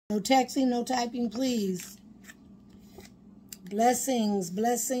No texting, no typing, please. Blessings,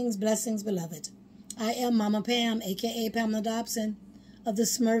 blessings, blessings, beloved. I am Mama Pam, a.k.a. Pamela Dobson, of the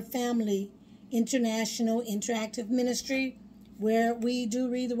SMRF Family International Interactive Ministry, where we do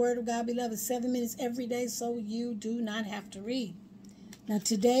read the Word of God, beloved, 7 minutes every day, so you do not have to read. Now,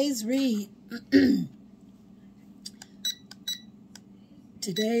 today's read,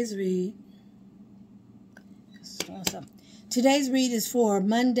 today's read is for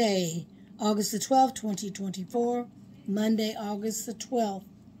Monday, August the 12th, 2024. Monday, August the 12th,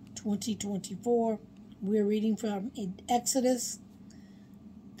 2024. We're reading from Exodus,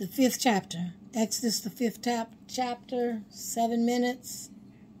 the 5th chapter. Exodus, the 5th chapter, 7 minutes.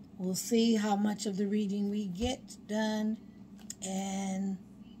 We'll see how much of the reading we get done. And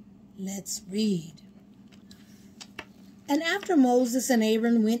let's read. And after Moses and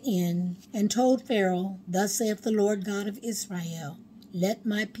Aaron went in and told Pharaoh, Thus saith the Lord God of Israel, Let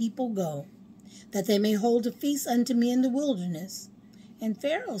my people go, that they may hold a feast unto me in the wilderness. And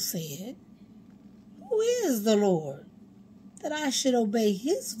Pharaoh said, Who is the Lord, that I should obey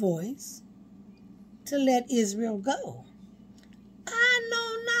his voice to let Israel go? I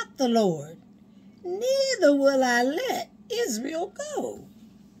know not the Lord, neither will I let Israel go.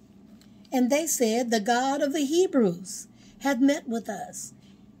 And they said, The God of the Hebrews hath met with us.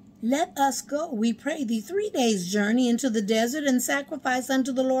 Let us go, we pray thee, 3 days' journey into the desert, and sacrifice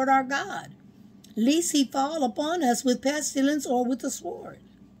unto the Lord our God, lest he fall upon us with pestilence or with the sword.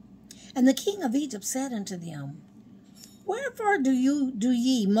 And the king of Egypt said unto them, Wherefore do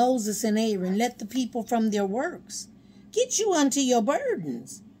ye, Moses and Aaron, let the people from their works? Get you unto your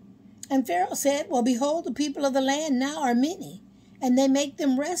burdens. And Pharaoh said, Well, behold, the people of the land now are many, and they make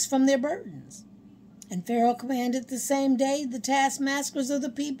them rest from their burdens. And Pharaoh commanded the same day the taskmasters of the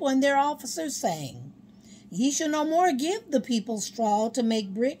people and their officers, saying, Ye shall no more give the people straw to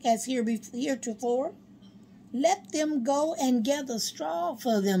make brick as heretofore. Let them go and gather straw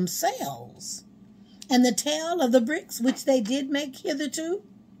for themselves. And the tale of the bricks which they did make hitherto,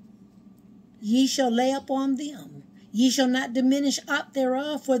 ye shall lay upon them. Ye shall not diminish aught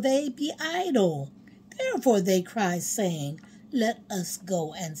thereof, for they be idle. Therefore they cry, saying, Let us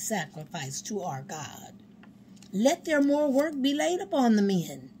go and sacrifice to our God. Let their more work be laid upon the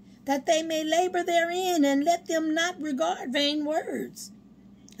men, that they may labor therein, and let them not regard vain words.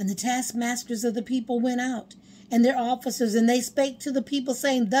 And the taskmasters of the people went out, and their officers, and they spake to the people,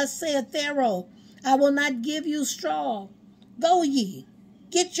 saying, Thus saith Pharaoh, I will not give you straw. Go ye,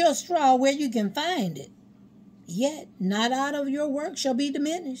 get your straw where you can find it. Yet not out of your work shall be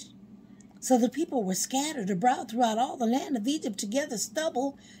diminished. So the people were scattered abroad throughout all the land of Egypt to gather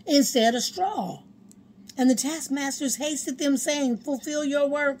stubble instead of straw. And the taskmasters hasted them, saying, Fulfill your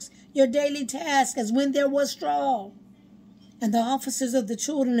works, your daily task, as when there was straw. And the officers of the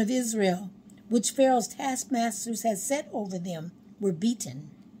children of Israel, which Pharaoh's taskmasters had set over them, were beaten,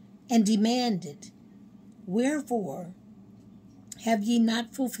 and demanded, Wherefore have ye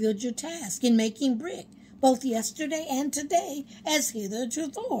not fulfilled your task in making brick, both yesterday and today, as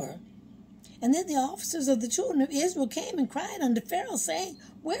hitherto? And then the officers of the children of Israel came and cried unto Pharaoh, saying,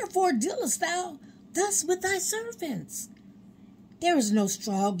 Wherefore dealest thou thus with thy servants? There is no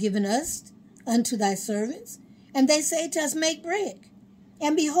straw given us unto thy servants. And they say to us, Make brick.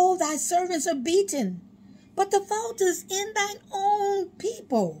 And behold, thy servants are beaten. But the fault is in thine own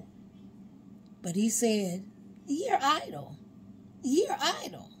people. But he said, Ye are idle. Ye are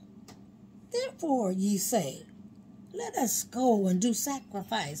idle. Therefore ye say, Let us go and do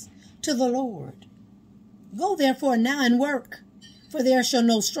sacrifice to the Lord. Go therefore now and work, for there shall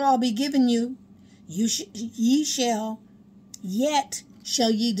no straw be given you. Yet shall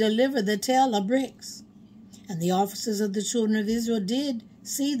ye deliver the tale of bricks. And the officers of the children of Israel did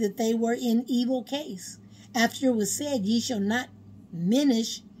see that they were in evil case. After it was said, Ye shall not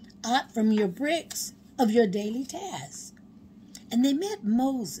diminish aught from your bricks of your daily task. And they met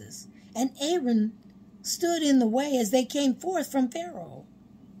Moses, and Aaron stood in the way as they came forth from Pharaoh.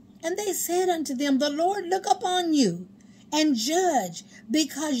 And they said unto them, The Lord look upon you, and judge,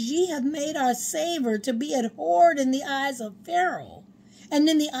 because ye have made our Savior to be abhorred in the eyes of Pharaoh, and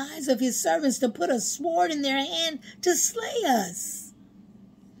in the eyes of his servants, to put a sword in their hand to slay us.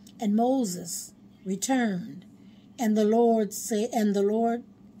 And Moses returned, and Moses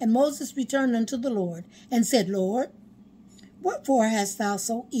returned unto the Lord, and said, Lord, wherefore hast thou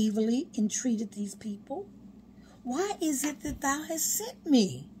so evilly entreated these people? Why is it that thou hast sent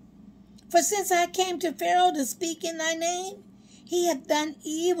me? For since I came to Pharaoh to speak in thy name, he hath done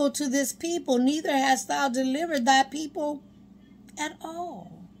evil to this people, neither hast thou delivered thy people at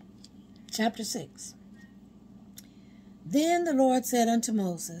all. Chapter 6. Then the Lord said unto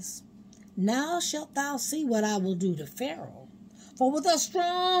Moses, Now shalt thou see what I will do to Pharaoh. For with a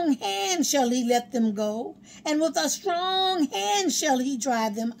strong hand shall he let them go, and with a strong hand shall he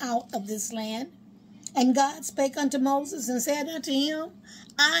drive them out of this land. And God spake unto Moses and said unto him,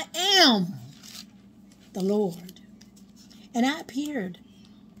 I am the Lord. And I appeared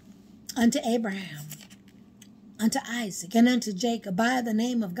unto Abraham, unto Isaac, and unto Jacob by the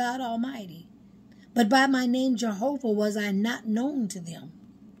name of God Almighty. But by my name Jehovah was I not known to them.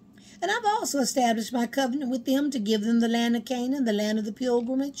 And I've also established my covenant with them to give them the land of Canaan, the land of the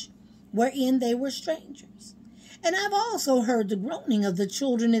pilgrimage, wherein they were strangers. And I've also heard the groaning of the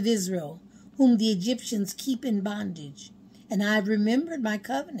children of Israel, whom the Egyptians keep in bondage. And I've remembered my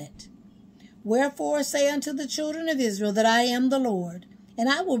covenant. Wherefore say unto the children of Israel that I am the Lord, and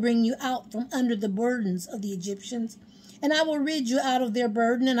I will bring you out from under the burdens of the Egyptians, and I will rid you out of their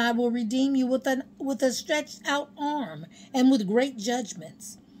burden, and I will redeem you with a stretched out arm, and with great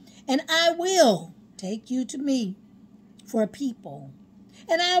judgments. And I will take you to me for a people,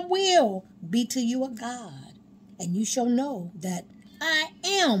 and I will be to you a God, and you shall know that I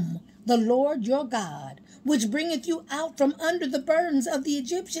am the Lord your God, which bringeth you out from under the burdens of the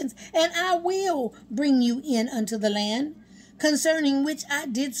Egyptians, and I will bring you in unto the land, concerning which I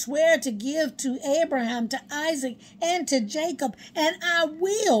did swear to give to Abraham, to Isaac, and to Jacob, and I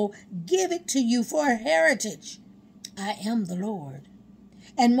will give it to you for a heritage. I am the Lord.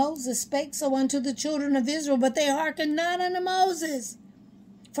 And Moses spake so unto the children of Israel, but they hearkened not unto Moses,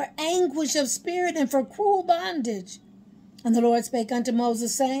 for anguish of spirit and for cruel bondage. And the Lord spake unto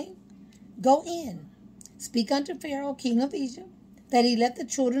Moses, saying, Go in, speak unto Pharaoh, king of Egypt, that he let the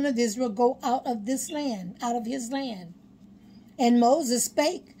children of Israel go out of this land, out of his land. And Moses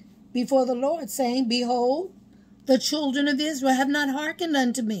spake before the Lord, saying, Behold, the children of Israel have not hearkened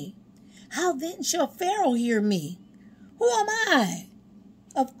unto me. How then shall Pharaoh hear me? Who am I,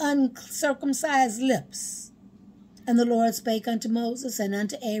 of uncircumcised lips? And the Lord spake unto Moses and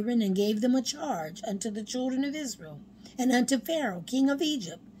unto Aaron, and gave them a charge unto the children of Israel, and unto Pharaoh, king of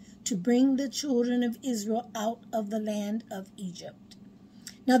Egypt, to bring the children of Israel out of the land of Egypt.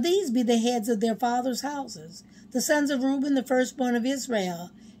 Now these be the heads of their fathers' houses. The sons of Reuben, the firstborn of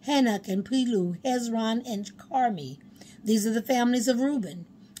Israel, Hanok and Pelu, Hezron and Carmi. These are the families of Reuben.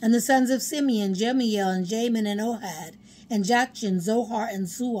 And the sons of Simeon, Jemiel and Jamin and Ohad, and Jachin, Zohar and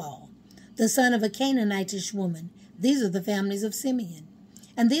Sual, the son of a Canaanitish woman. These are the families of Simeon.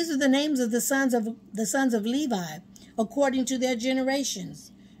 And these are the names of the sons of Levi, according to their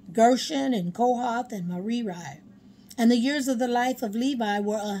generations, Gershon and Kohath and Merari. And the years of the life of Levi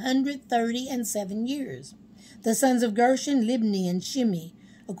were 137 years. The sons of Gershon, Libni and Shimi,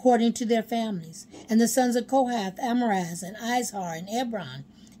 according to their families. And the sons of Kohath, Amram and Izhar and Hebron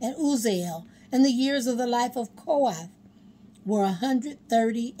and Uzziel. And the years of the life of Kohath were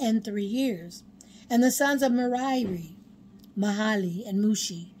 133 years. And the sons of Merari, Mahali and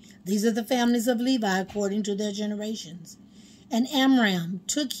Mushi. These are the families of Levi according to their generations. And Amram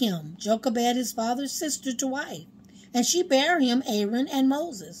took him, Jochebed his father's sister, to wife, and she bare him Aaron and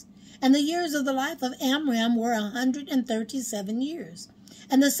Moses. And the years of the life of Amram were 137 years.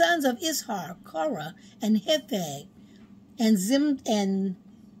 And the sons of Ishar, Korah, and Hepheg, and Zimshi.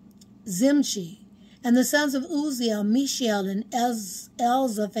 And the sons of Uzziel, Mishael, and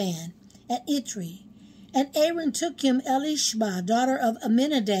Elzaphan, and Itri. And Aaron took him Elishba, daughter of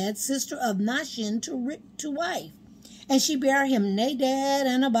Aminadab, sister of Nashin, to wife. And she bare him Nadab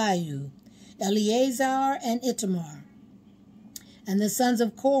and Abihu, Eleazar and Itamar. And the sons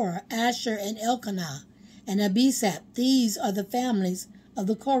of Korah, Asher and Elkanah, and Abisab. These are the families of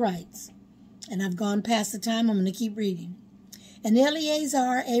the Korites. And I've gone past the time. I'm going to keep reading. And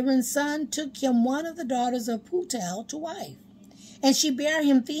Eleazar, Aaron's son, took him one of the daughters of Putel to wife. And she bare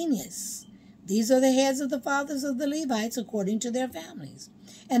him Phinehas. These are the heads of the fathers of the Levites according to their families.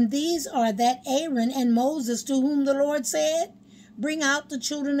 And these are that Aaron and Moses, to whom the Lord said, Bring out the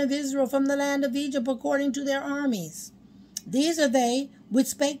children of Israel from the land of Egypt according to their armies. These are they which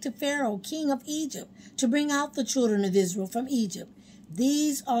spake to Pharaoh, king of Egypt, to bring out the children of Israel from Egypt.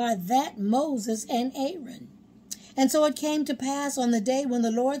 These are that Moses and Aaron. And so it came to pass on the day when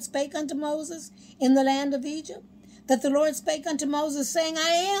the Lord spake unto Moses in the land of Egypt, that the Lord spake unto Moses, saying,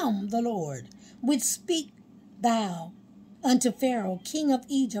 I am the Lord, which speak thou unto Pharaoh, king of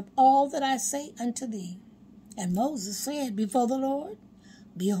Egypt, all that I say unto thee. And Moses said before the Lord,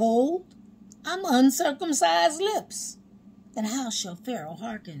 Behold, I'm uncircumcised lips, and how shall Pharaoh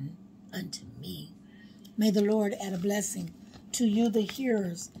hearken unto me? May the Lord add a blessing to you, the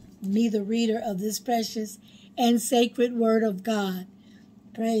hearers, me, the reader of this precious and sacred word of God.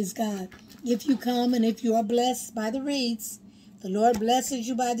 Praise God. if you come and if you are blessed by the reads, the Lord blesses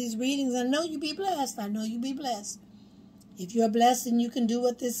you by these readings. I know you be blessed. I know you be blessed. If you're blessed, then you can do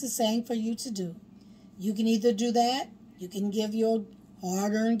what this is saying for you to do. You can either do that, you can give your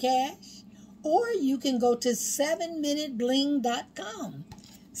hard-earned cash, or you can go to 7minutebling.com.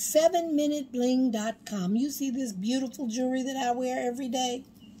 7minutebling.com. You see this beautiful jewelry that I wear every day?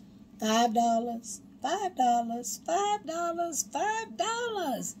 $5, $5, $5,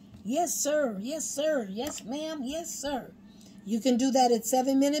 $5. Yes, sir. Yes, sir. Yes, ma'am. Yes, sir. You can do that at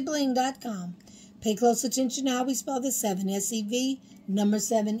 7minutebling.com. Pay close attention to how we spell the 7, S-E-V, number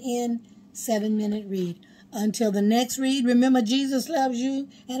 7N, 7-minute read. Until the next read, remember Jesus loves you,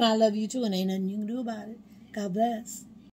 and I love you too, and ain't nothing you can do about it. God bless.